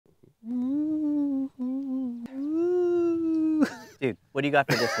Dude, what do you got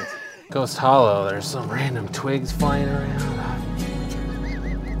for distance? Ghost Hollow, there's some random twigs flying around.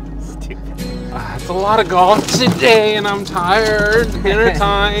 It's a lot of golf today and I'm tired. Dinner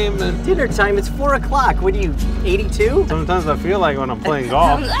time. And dinner time, it's 4 o'clock. What are you, 82? sometimes I feel like when I'm playing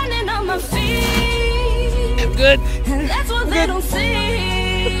golf. I'm landing on my feet. I'm good. And that's what they don't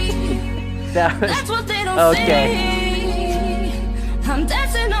see. That's what they don't see. I'm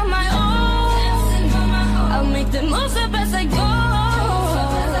dancing on my own. I'll make the moves the best I go.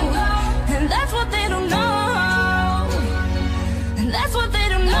 And that's what they don't know. And that's what they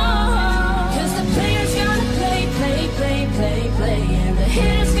don't know. Cause the players gonna play, play, play, play, play. And the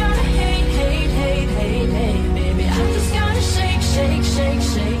hitters gonna hate, hate, hate, hate, hate. Baby, I'm just gonna shake, shake, shake,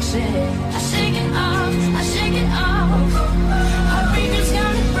 shake, shake. I shake it off, I shake it off. Heartbeat's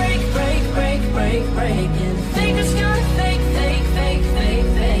gonna break, break, break, break, break. And the fingers gonna fake, fake, fake, fake,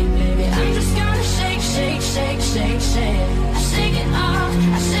 fake. Baby, I'm just gonna shake, shake, shake, shake, shake. I shake it off,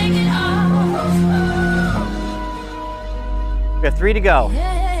 I shake it off. We have 3 to go.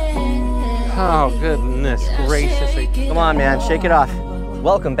 Oh, goodness gracious. Come on, man, shake it off.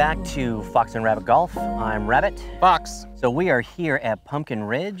 Welcome back to Fox and Rabbit Golf. I'm Rabbit. Fox. So we are here at Pumpkin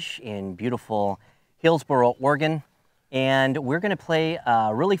Ridge in beautiful Hillsboro, Oregon. And we're gonna play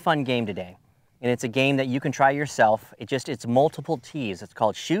a really fun game today. And it's a game that you can try yourself. It's multiple tees. It's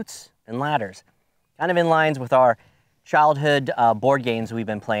called Chutes and Ladders. Kind of in lines with our childhood board games we've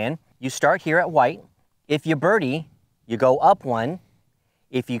been playing. You start here at white. If you birdie, you go up 1.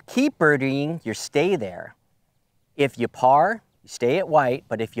 If you keep birdieing, you stay there. If you par, you stay at white,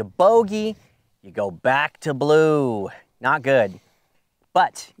 but if you bogey, you go back to blue. Not good.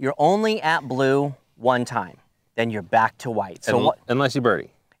 But you're only at blue 1 time. Then you're back to white. So unless you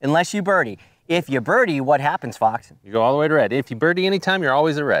birdie. Unless you birdie. If you birdie, what happens, Fox? You go all the way to red. If you birdie anytime, you're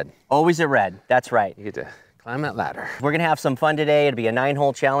always at red. Always at red, that's right. You get to climb that ladder. We're gonna have some fun today. It'll be a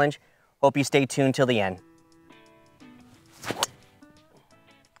 9-hole challenge. Hope you stay tuned till the end.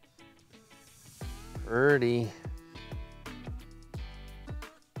 Birdie.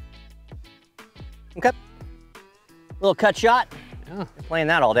 Okay. Little cut shot. Yeah. Been playing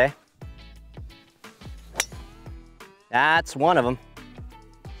that all day. That's one of them.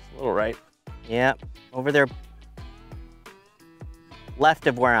 A little right. Yeah, over there. Left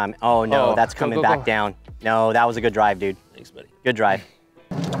of where I'm. Oh no, that's coming back down. No, that was a good drive, dude. Thanks, buddy. Good drive.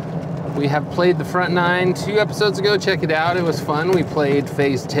 We have played the front 9 2 episodes ago. Check it out. It was fun. We played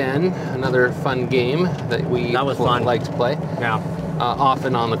phase 10, another fun game that we like to play. Yeah.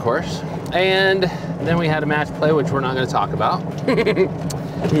 Often on the course. And then we had a match play, which we're not going to talk about,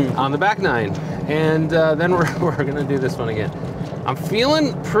 on the back 9. And then we're going to do this one again. I'm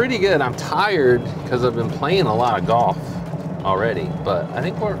feeling pretty good. I'm tired because I've been playing a lot of golf already, but I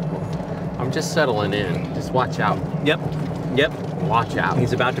think I'm just settling in. Just watch out. Yep. Watch out.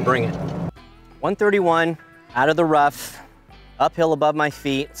 He's about to bring it. 131 out of the rough, uphill above my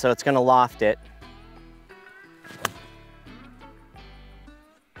feet, so it's gonna loft it.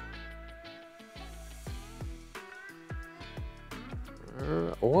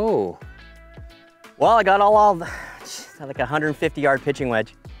 Whoa. Well, I got all like a 150-yard pitching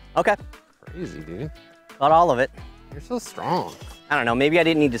wedge. Okay. Crazy, dude. Got all of it. You're so strong. I don't know, maybe I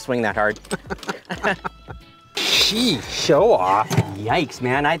didn't need to swing that hard. Sheesh, show off. Yikes,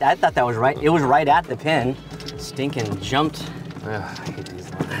 man, I thought that was right. It was right at the pin. Stinking jumped. Ugh, I hate these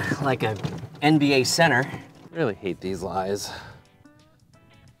lies. Like a NBA center. I really hate these lies.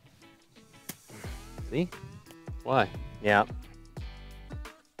 See? Why? Yeah.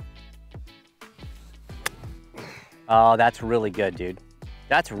 Oh, that's really good, dude.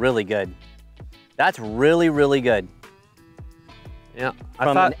 That's really good. That's really, really good. Yeah,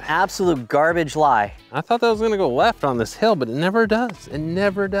 From an absolute garbage lie. I thought that was gonna go left on this hill, but it never does. It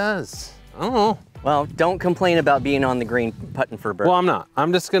never does. I don't know. Well, don't complain about being on the green putting for a bird. Well, I'm not.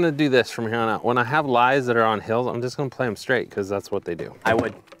 I'm just gonna do this from here on out. When I have lies that are on hills, I'm just gonna play them straight because that's what they do. I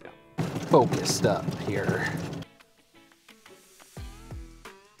would. Yeah. Focused up here.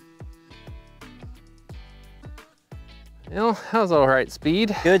 You know, that was all right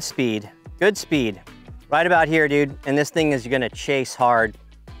speed. Good speed, good speed. Right about here, dude. And this thing is gonna chase hard.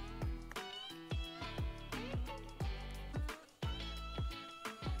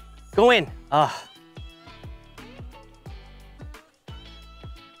 Go in. Ugh.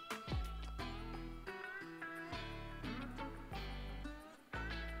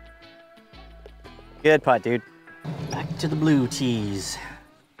 Good putt, dude. Back to the blue tees.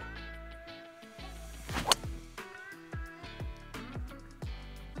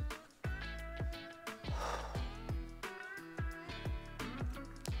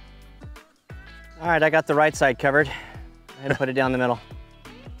 All right, I got the right side covered. And put it down the middle.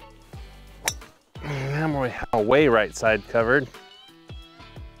 I'm way right side covered.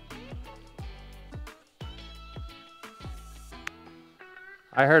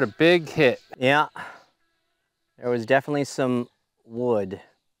 I heard a big hit. Yeah. There was definitely some wood.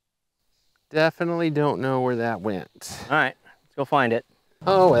 Definitely don't know where that went. All right, let's go find it.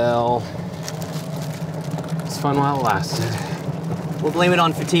 Oh well. It's fun while it lasted. We'll blame it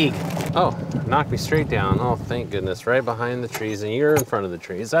on fatigue. Oh, knocked me straight down. Oh, thank goodness. Right behind the trees, and you're in front of the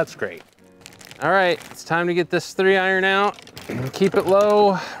trees. That's great. All right, it's time to get this 3-iron out. Keep it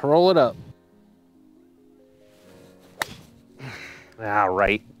low, roll it up. Ah,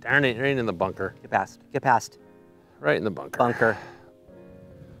 right. Darn it, right in the bunker. Get past, get past. Right in the bunker. Bunker.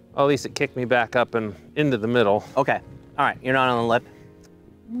 Well, at least it kicked me back up and into the middle. Okay, all right, you're not on the lip.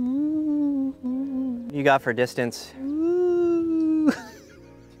 What you got for distance?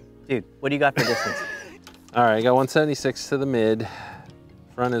 Dude, what do you got for distance? All right, I got 176 to the mid.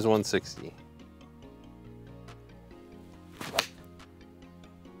 Front is 160.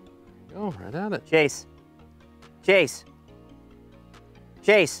 Go right at it. Chase. Chase.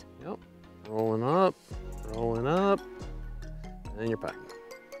 Chase. Yep. Rolling up, and then you're putting.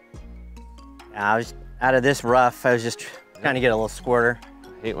 I was out of this rough. I was just trying to get a little squirter.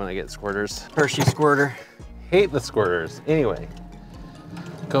 I hate when I get squirters. Hershey squirter. Hate the squirters. Anyway,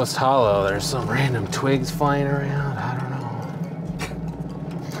 Ghost Hollow, there's some random twigs flying around. I don't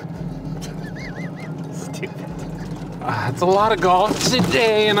know. Stupid. It's a lot of golf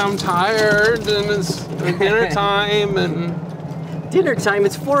today, and I'm tired, and it's dinner time, and Dinner time,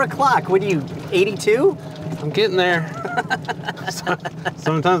 it's 4 o'clock. What are you, 82? I'm getting there.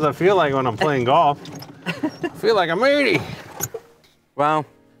 Sometimes I feel like when I'm playing golf, I feel like I'm 80. Well,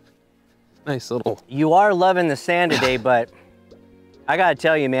 Nice little. you are loving the sand today, but I gotta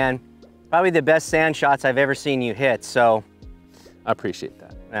tell you, man, probably the best sand shots I've ever seen you hit, so. I appreciate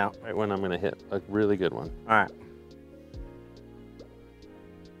that. Now, Right when I'm gonna hit a really good one. all right.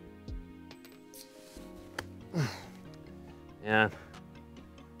 Yeah.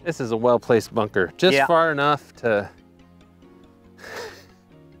 This is a well-placed bunker. Just Yeah. far enough to,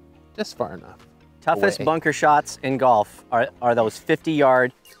 just far enough. Toughest away. bunker shots in golf are those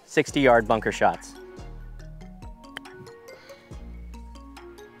 50-yard, 60-yard bunker shots.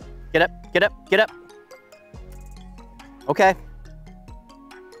 Get up, get up, get up. Okay.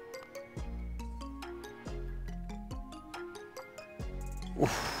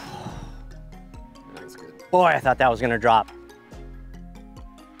 That's good. Boy, I thought that was gonna drop.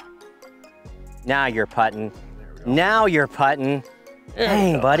 Now you're putting. There we go. Now you're putting. There we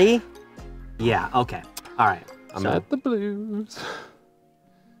Dang, go. buddy. Yeah, okay. All right. I'm So, at the blues.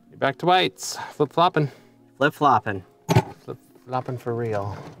 You're back to whites. Flip-flopping. flip-flopping. Flip-flopping for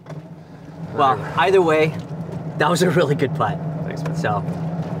real. Well, either way, that was a really good putt. Thanks, man. So,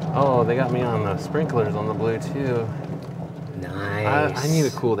 Oh, they got me on the sprinklers on the blue too. nice. I need a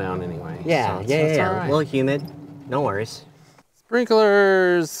cool down anyway. Yeah, so yeah, it's yeah. all A right. little humid. No worries.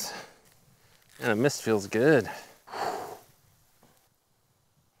 Sprinklers. And a mist feels good.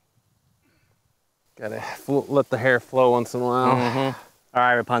 Gotta let the hair flow once in a while. All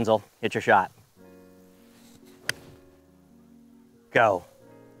right, Rapunzel, hit your shot. Go.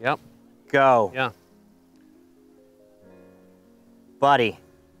 Yep. Go. Yeah. Buddy.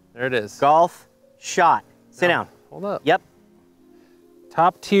 There it is. Golf, shot. Sit Now, down. Hold up. Yep.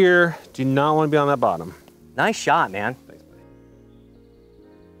 Top tier. Do not want to be on that bottom. Nice shot, man. Thanks, buddy.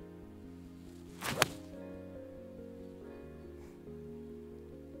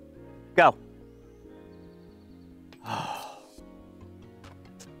 Go.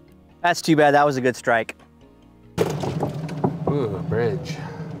 That's too bad. That was a good strike. Ooh, a bridge.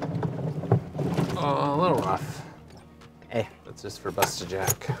 Oh, a little rough. Hey, That's just for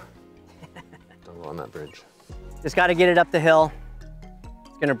BustaJack. Don't go on that bridge. just got to get it up the hill.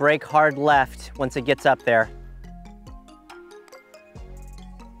 It's going to break hard left once it gets up there.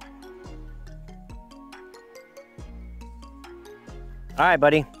 All right,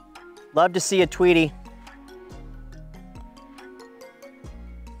 buddy. Love to see a Tweety.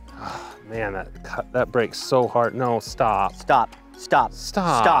 Man, that breaks so hard. No, stop. Stop, stop,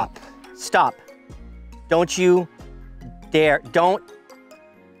 Stop. stop, stop. Don't you dare, don't.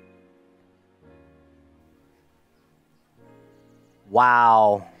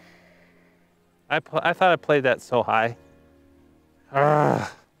 Wow. I thought I played that so high. Ugh.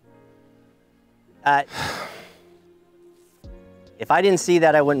 If I didn't see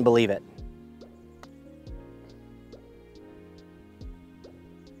that, I wouldn't believe it.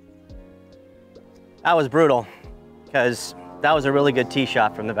 That was brutal, because that was a really good tee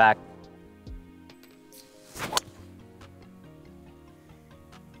shot from the back.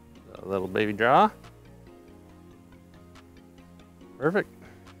 A little baby draw. Perfect.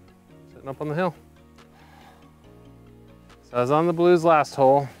 Sitting up on the hill. So I was on the blues last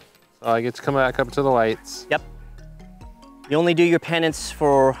hole, so I get to come back up to the whites. Yep. You only do your penance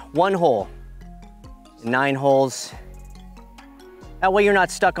for one hole. 9 holes. That way you're not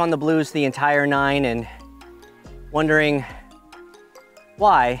stuck on the blues the entire 9 and wondering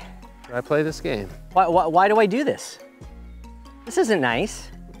why. Do I play this game? Why do I do this? This isn't nice.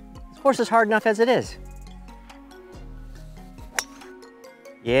 This course is hard enough as it is.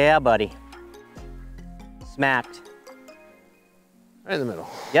 Yeah, buddy. Smacked. Right in the middle.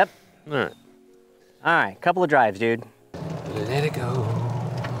 Yep. All right. All right, couple of drives, dude. Let it go.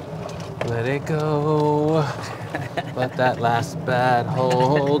 Let it go. Let that last bad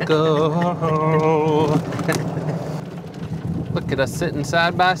hole go. Look at us sitting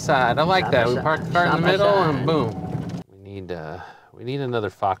side by side. I like that. We parked the car in the middle and boom. We need another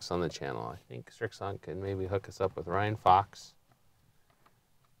Fox on the channel. I think Strixon could maybe hook us up with Ryan Fox.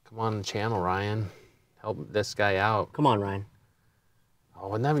 Come on the channel, Ryan. Help this guy out. Come on, Ryan. Oh,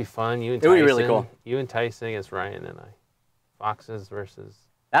 wouldn't that be fun? You and It would Tyson. be really cool. You and Tyson against Ryan and I. Foxes versus.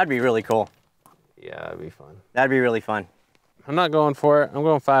 That'd be really cool. Yeah, that'd be fun. That'd be really fun. I'm not going for it. I'm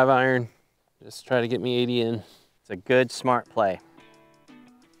going 5 iron. Just try to get me 80 in. It's a good, smart play.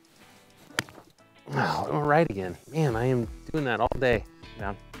 Oh, I'm right again. Man, I am doing that all day.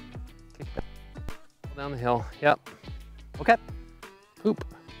 Down. Kick back. Down the hill. Yep. Okay. Poop.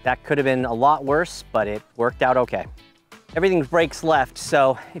 That could have been a lot worse, but it worked out okay. Everything breaks left,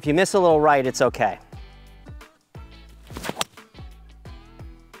 so if you miss a little right, it's okay.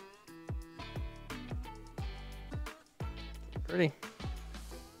 Pretty.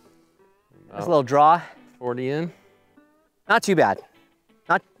 There's a little draw. 40 in. Not too bad.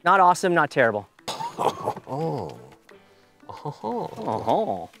 Not awesome, not terrible. Oh. Oh.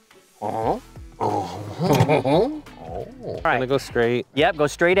 Oh. Oh. Oh. All right. Gonna go straight. Yep, go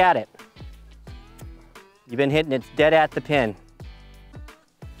straight at it. You've been hitting it dead at the pin.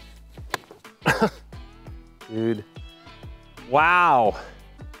 Dude. Wow.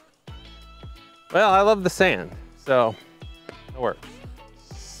 Well, I love the sand, so it works.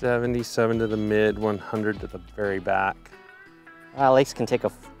 77 to the mid, 100 to the very back. Lakes can take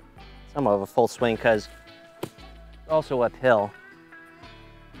some of a full swing because it's also uphill.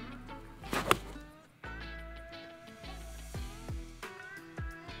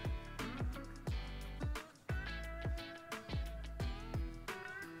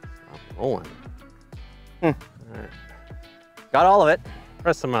 Rolling. All right. Got all of it.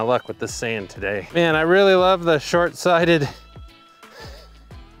 Rest of my luck with the sand today. Man, I really love the short-sided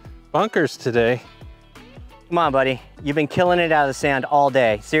bunkers today. Come on, buddy. You've been killing it out of the sand all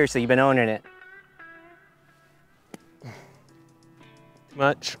day. Seriously, you've been owning it. Too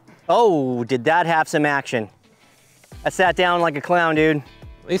much. Oh, did that have some action? I sat down like a clown, dude.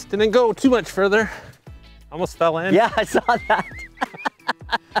 At least didn't go too much further. Almost fell in. Yeah, I saw that.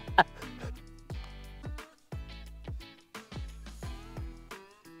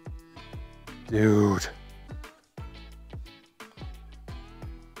 Dude.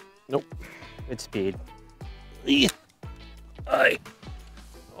 Nope. Good speed. Oh.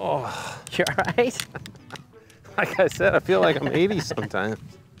 You all right? Like I said, I feel like I'm 80 sometimes.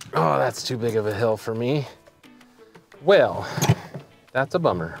 Oh, that's too big of a hill for me. Well, that's a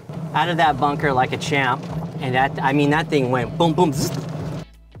bummer. Out of that bunker like a champ. And that thing went boom, boom, zzz.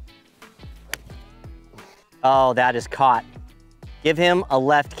 Oh, that is caught. Give him a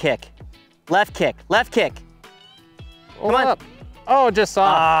left kick. Left kick, left kick. Come on. Up. Oh, just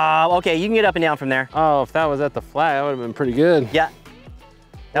off. Okay, you can get up and down from there. Oh, if that was at the flat, that would have been pretty good. Yeah.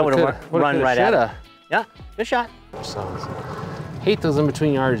 That would have run right at it. Yeah, good shot. So, hate those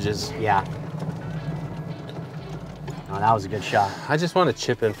in-between yardages. Yeah. Oh, that was a good shot. I just want to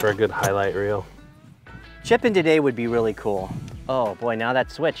chip in for a good highlight reel. Chipping today would be really cool. Oh boy, now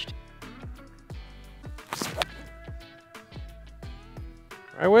that switched.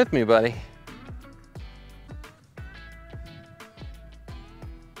 Right with me, buddy.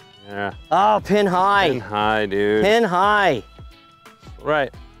 Yeah. Oh, pin high. Pin high, dude. Pin high.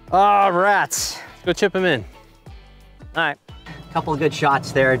 Right. Oh, rats. Let's go chip him in. All right. Couple of good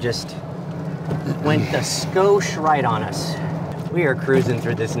shots there. Just went the skosh right on us. We are cruising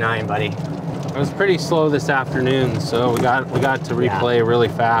through this 9, buddy. It was pretty slow this afternoon, so we got to replay really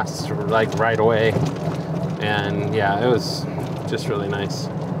fast, like right away. And yeah, it was just really nice.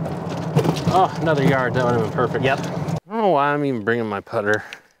 Oh, another yard. That would have been perfect. Yep. I don't know why I'm even bringing my putter.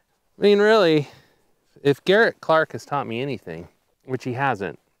 I mean, really, if Garrett Clark has taught me anything, which he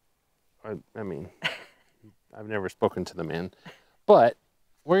hasn't, I mean, I've never spoken to the man, but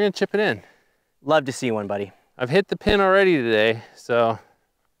we're gonna chip it in. Love to see one, buddy. I've hit the pin already today, so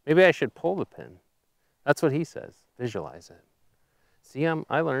maybe I should pull the pin. That's what he says. Visualize it. See,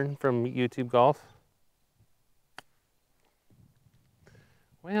 I learned from YouTube Golf.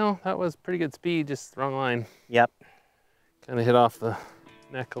 Well, that was pretty good speed, just wrong line. Yep. Kind of hit off the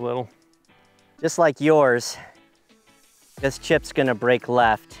neck a little. Just like yours, this chip's gonna break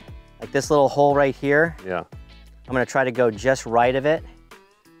left. Like this little hole right here. Yeah. I'm gonna try to go just right of it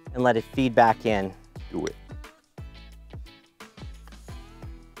and let it feed back in. Do it.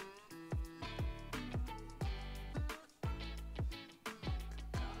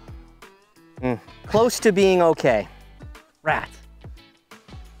 Close to being okay. Rat.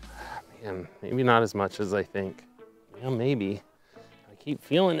 Man, maybe not as much as I think. Yeah, maybe. I keep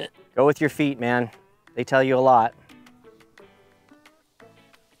feeling it. Go with your feet, man. They tell you a lot.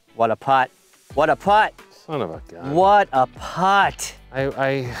 What a putt. What a putt. Son of a gun. What a putt. I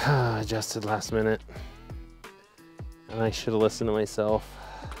adjusted last minute. And I should have listened to myself.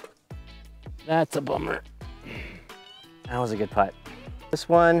 That's a bummer. That was a good putt. This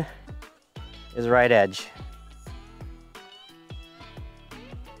one is right edge.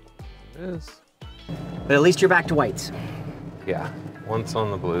 It is. But at least you're back to whites. Yeah, once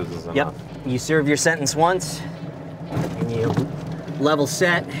on the blues is enough. Yep. You serve your sentence once, and you level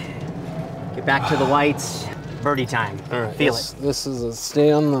set, get back to the whites, birdie time. All right, Feel it. This is a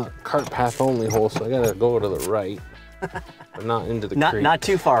stay on the cart path only hole, so I gotta go to the right, but not into the creek. Not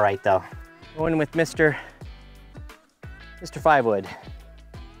too far right though. Going with Mr. Fivewood.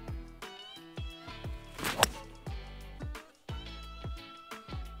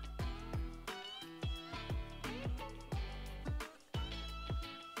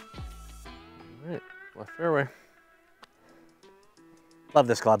 All right, left fairway. Love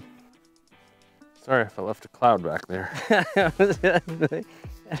this club. Sorry if I left a cloud back there.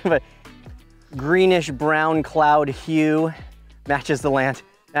 But greenish brown cloud hue matches the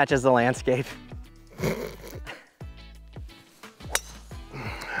landscape.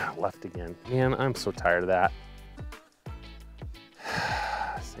 Left again. Man, I'm so tired of that.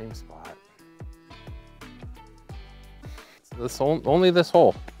 Same spot. Only this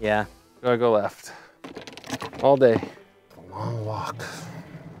hole. Yeah. Gotta go left. All day. A long walk.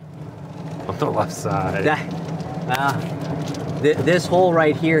 On the left side. This hole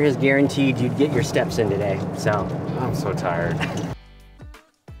right here has guaranteed you'd get your steps in today, so. I'm so tired.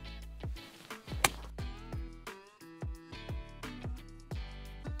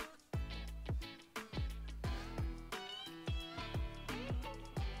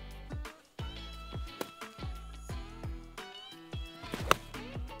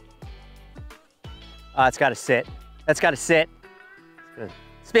 It's gotta sit. That's gotta sit. Good.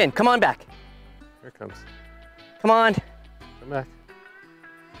 Spin, come on back. Here it comes. Come on, Come back.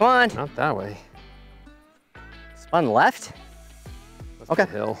 come on. Not that way. Spun left? That's Okay.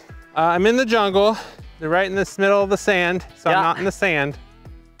 the hill. I'm in the jungle. They're right in this middle of the sand, so Yeah. I'm not in the sand.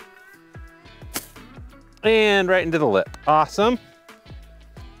 And right into the lip. Awesome.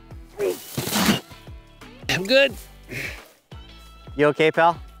 I'm good. You okay,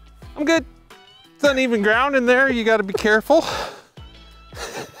 pal? I'm good. It's uneven ground in there. You got to be careful.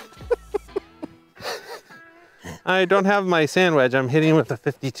 I don't have my sand wedge. I'm hitting with a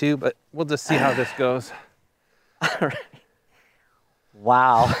 52, but we'll just see how this goes. All right.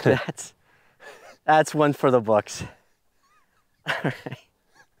 Wow, that's one for the books. All right.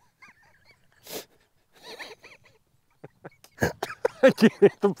 I can't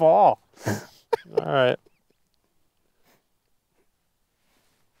hit the ball. All right.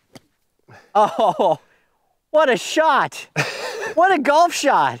 Oh, what a shot. What a golf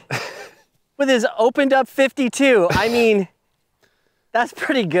shot. With his opened up 52. I mean, that's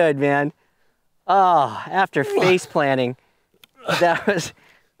pretty good, man. Oh, after face planting, that was,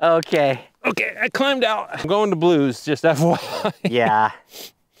 okay. Okay, I climbed out. I'm going to blues, just FYI. Yeah,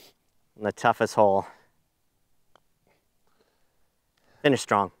 the toughest hole. Finish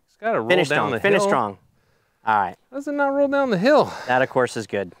strong. It's got to roll Finish down strong, the finish hill. strong. All right, How does it not roll down the hill? that of course is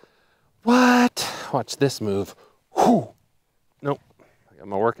good. What? Watch this move. Whew. Nope, I got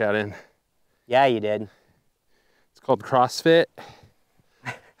my workout in. Yeah, you did. It's called CrossFit.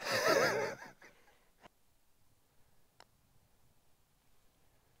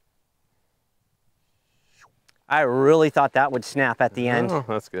 I really thought that would snap at the end. Oh,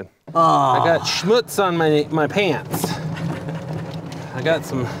 that's good. Oh, I got schmutz on my pants. I got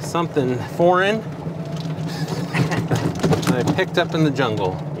something foreign that I picked up in the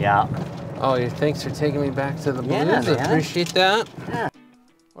jungle. yeah. Oh, thanks for taking me back to the blues. Yeah, I man. appreciate that. Yeah.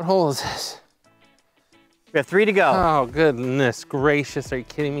 What hole is this? We have 3 to go. Oh, goodness gracious. Are you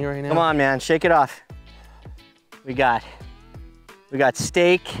kidding me right now? Come on, man, shake it off. We got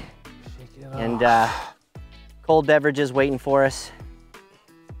steak Shake it off. and cold beverages waiting for us.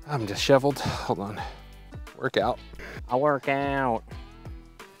 I'm disheveled. Hold on. Workout. I'll work out.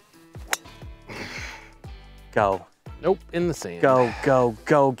 Go. Nope, in the sand. Go, go,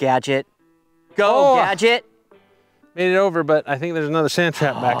 go, Gadget. Go, Oh. Gadget. Made it over, but I think there's another sand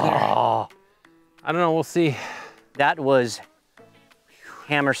trap back there. Oh, I don't know, we'll see. that was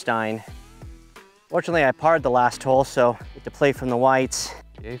Hammerstein. Fortunately, I parred the last hole, so I get to play from the whites.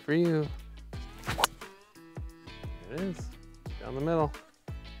 Yay for you. There it is, down the middle.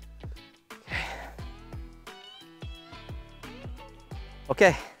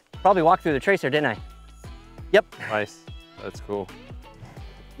 Okay, probably walked through the tracer, didn't I? Yep. Nice, that's cool.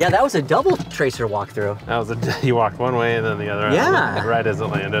 Yeah, that was a double tracer walkthrough. That was you walked one way and then the other. Yeah. Right as it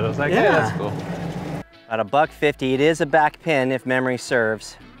landed. I was like, yeah, Yeah. that's cool. About $1.50. It is a back pin if memory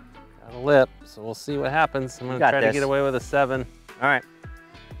serves. Got a lip, so we'll see what happens. I'm gonna got try to this. get away with a 7. All right.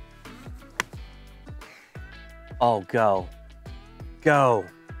 Oh, go. Go.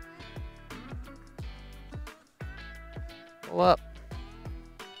 Pull up.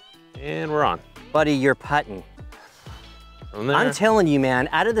 And we're on. Buddy, you're putting. From there. I'm telling you, man,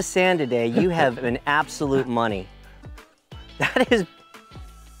 out of the sand today, you have been absolute money. That is,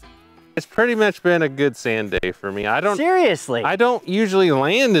 It's pretty much been a good sand day for me. I seriously. don't usually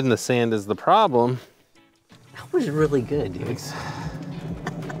land in the sand is the problem. That was really good, dude.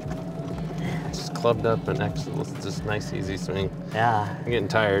 Just clubbed up an excellent, just nice easy swing. Yeah. I'm getting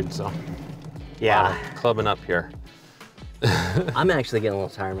tired, so Yeah. clubbing up here. I'm actually getting a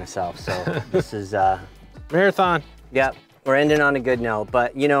little tired myself, so this is, Marathon. yeah, we're ending on a good note.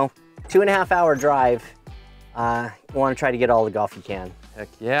 But, you know, 2.5 hour drive. You want to try to get all the golf you can. Heck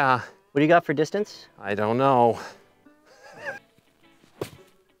yeah. What do you got for distance? I don't know.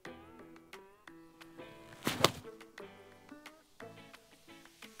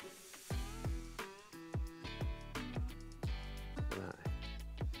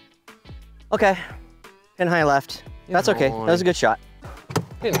 Okay, pin high left. That's okay, that was a good shot.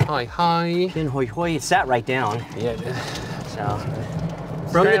 Hi, hi. Pin hoy hoy, it sat right down. Yeah, it did. So,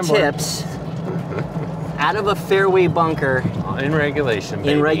 from the Scrambler. tips, out of a fairway bunker, In regulation,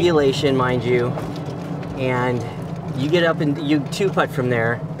 baby. in regulation, mind you, and you get up and you 2-putt from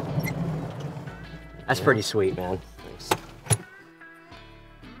there. That's pretty sweet, man. Thanks.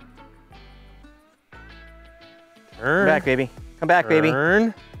 Come Turn. back, baby. Come back, baby.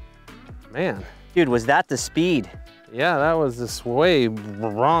 Turn. Man. Dude, was that the speed? Yeah, that was this way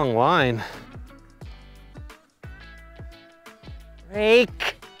wrong line.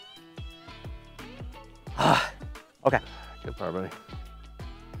 Rake. Okay. Good par, buddy.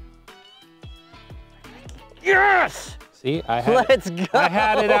 Yes! See, I had Let's go. I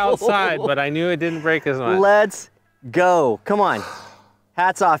had it outside, but I knew it didn't break as much. Let's go. Come on.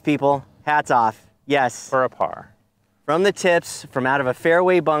 Hats off, people. Hats off. Yes. For a par. From the tips, from out of a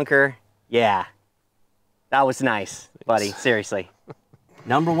fairway bunker. Yeah. That was nice, buddy. Seriously.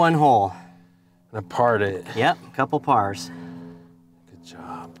 Number 1 hole. And I parred it. Yep, couple pars. Good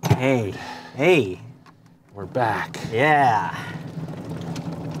job. Hey. Hey. We're back. Yeah.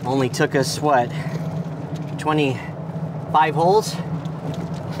 Only took us, what, 25 holes?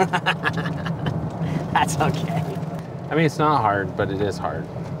 That's okay. I mean, it's not hard, but it is hard.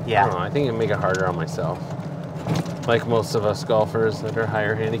 Yeah. I don't know. I think it'd make it harder on myself. Like most of us golfers that are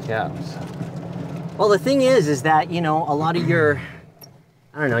higher handicaps. Well, the thing is that, you know, a lot of your,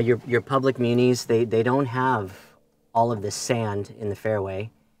 I don't know, your public munis, they don't have all of this sand in the fairway.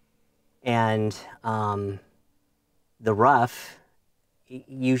 And the rough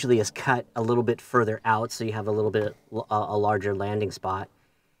usually is cut a little bit further out, so you have a little bit, a larger landing spot.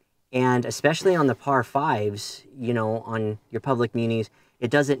 And especially on the par 5s, you know, on your public munis, it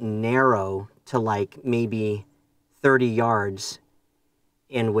doesn't narrow to like maybe 30 yards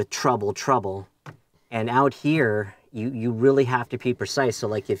and with trouble. And out here, you really have to be precise. So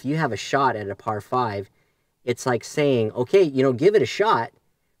like if you have a shot at a par 5, it's like saying, okay, you know, give it a shot,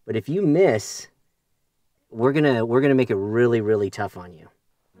 but if you miss, we're gonna make it really, really tough on you.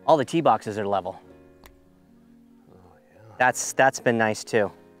 All the tee boxes are level. Oh, yeah. That's been nice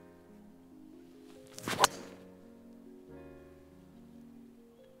too.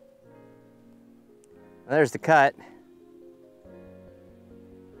 There's the cut.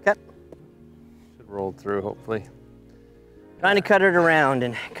 Cut. Should roll through, hopefully. Trying to cut it around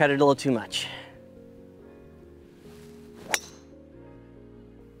and cut it a little too much.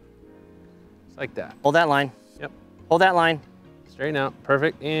 Just like that. Hold that line. Yep. Hold that line. Straighten out.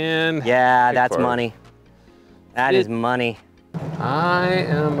 Perfect. And Yeah, kick that's forward. money. That is money. I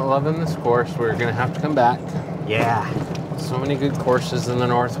am loving this course. We're gonna have to come back. Yeah. So many good courses in the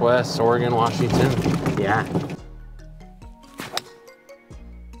Northwest, Oregon, Washington. Yeah.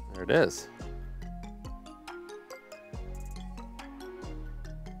 There it is.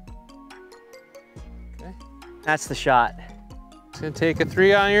 Okay. That's the shot. Just gonna take a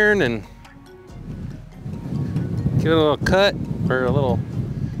 3-iron and give it a little cut, or a little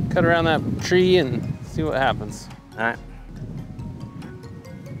cut around that tree and see what happens. All right.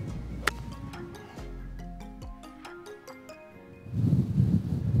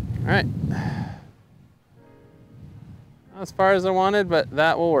 All right. Not as far as I wanted, but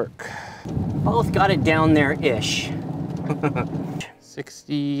that will work. Both got it down there-ish.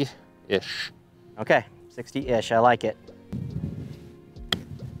 60-ish. Okay, 60-ish, I like it.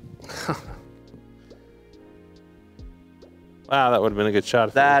 Wow, that would have been a good shot.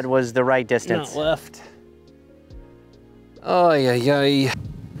 If That was the right distance. not left. Oh, yeah, yeah.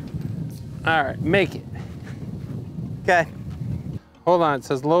 All right, make it. Okay. Hold on, it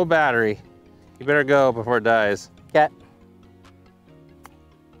says low battery. You better go before it dies. Okay.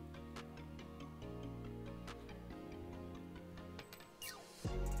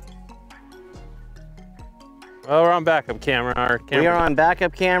 Well, we're on backup camera. Our camera. We are on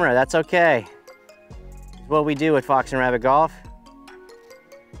backup camera, that's okay. It's what we do at Fox and Rabbit Golf.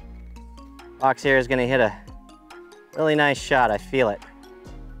 Fox here is gonna hit a really nice shot, I feel it.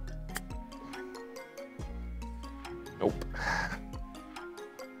 Nope.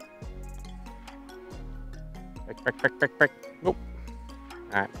 Prick. Nope.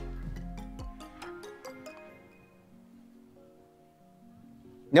 All right.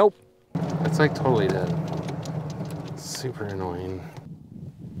 Nope. It's like totally dead. Super annoying.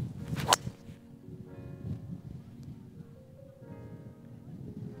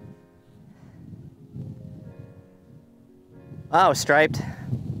 Oh, striped.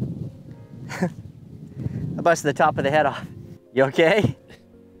 I busted the top of the head off. You okay?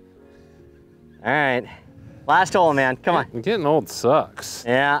 All right. Last hole, man. Come on. Getting old sucks.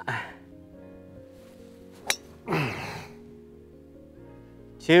 Yeah.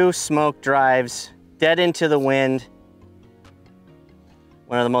 2 smoke drives, dead into the wind.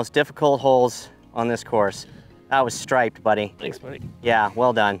 One of the most difficult holes on this course. That was striped, buddy. Thanks, buddy. Yeah,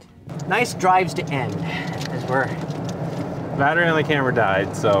 well done. Nice drives to end, as we're... Battery on the camera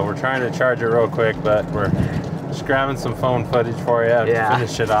died, so we're trying to charge it real quick, but we're just grabbing some phone footage for you to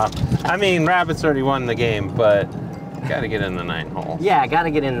finish it off. I mean, Rabbit's already won the game, but gotta get in the 9 holes. Yeah,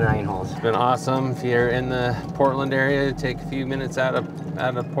 gotta get in the 9 holes. It's been awesome. If you're in the Portland area, take a few minutes out of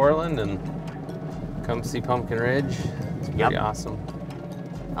Portland and come see Pumpkin Ridge. It's pretty awesome.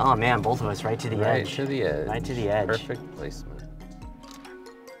 Oh man, both of us right to the edge. Right to the edge. Right to the edge. Perfect placement.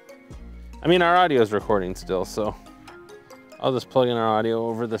 I mean, our audio's recording still, so I'll just plug in our audio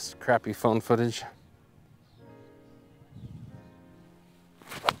over this crappy phone footage.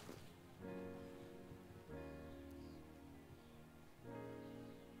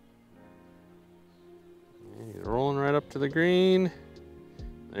 And you're rolling right up to the green.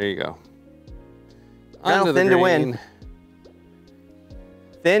 There you go. Under the thin to green. win.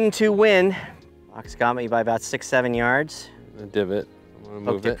 Thin to win. Fox got me by about 6-7 yards. The divot. I'm gonna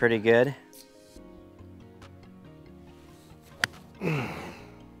move Hooked it pretty good.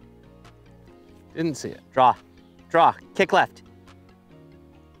 Didn't see it. Draw. Kick left.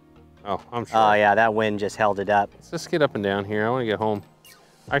 Oh, I'm sure. Oh yeah, that wind just held it up. Let's just get up and down here. I want to get home.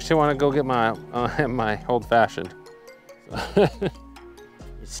 I actually want to go get my my old fashioned.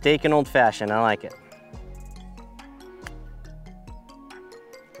 Steak and old fashioned. I like it.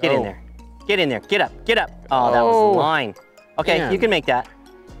 Get in there. Get in there. Get up. Get up. Oh, that was the line. Okay, man. You can make that.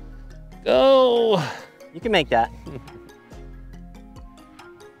 Go. You can make that.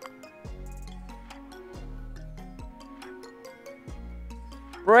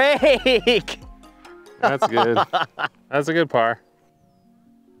 Break! That's good. That's a good par.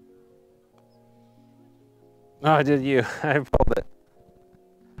 Oh, did you? I pulled it.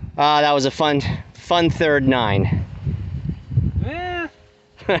 That was a fun third 9. Yeah.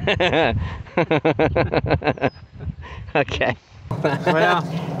 Okay. Well,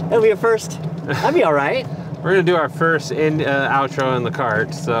 That'll be a first. That'd be all right. we're gonna do our first outro in the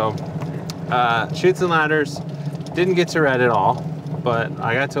cart. So, Chutes and Ladders. Didn't get to red at all, but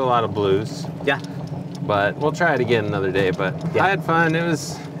I got to a lot of blues. Yeah. But we'll try it again another day. But Yeah. I had fun.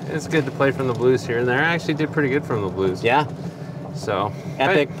 It's good to play from the blues here and there. I actually did pretty good from the blues. Yeah. So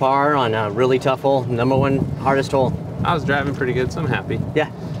Epic par on a really tough hole. #1 hardest hole. I was driving pretty good, so I'm happy. Yeah.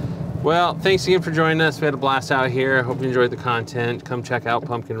 Well, thanks again for joining us. We had a blast out here. Hope you enjoyed the content. Come check out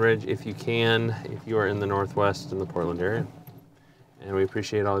Pumpkin Ridge if you can, if you are in the Northwest in the Portland area. And we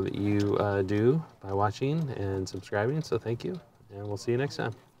appreciate all that you do by watching and subscribing, so thank you. And we'll see you next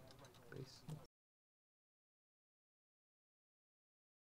time.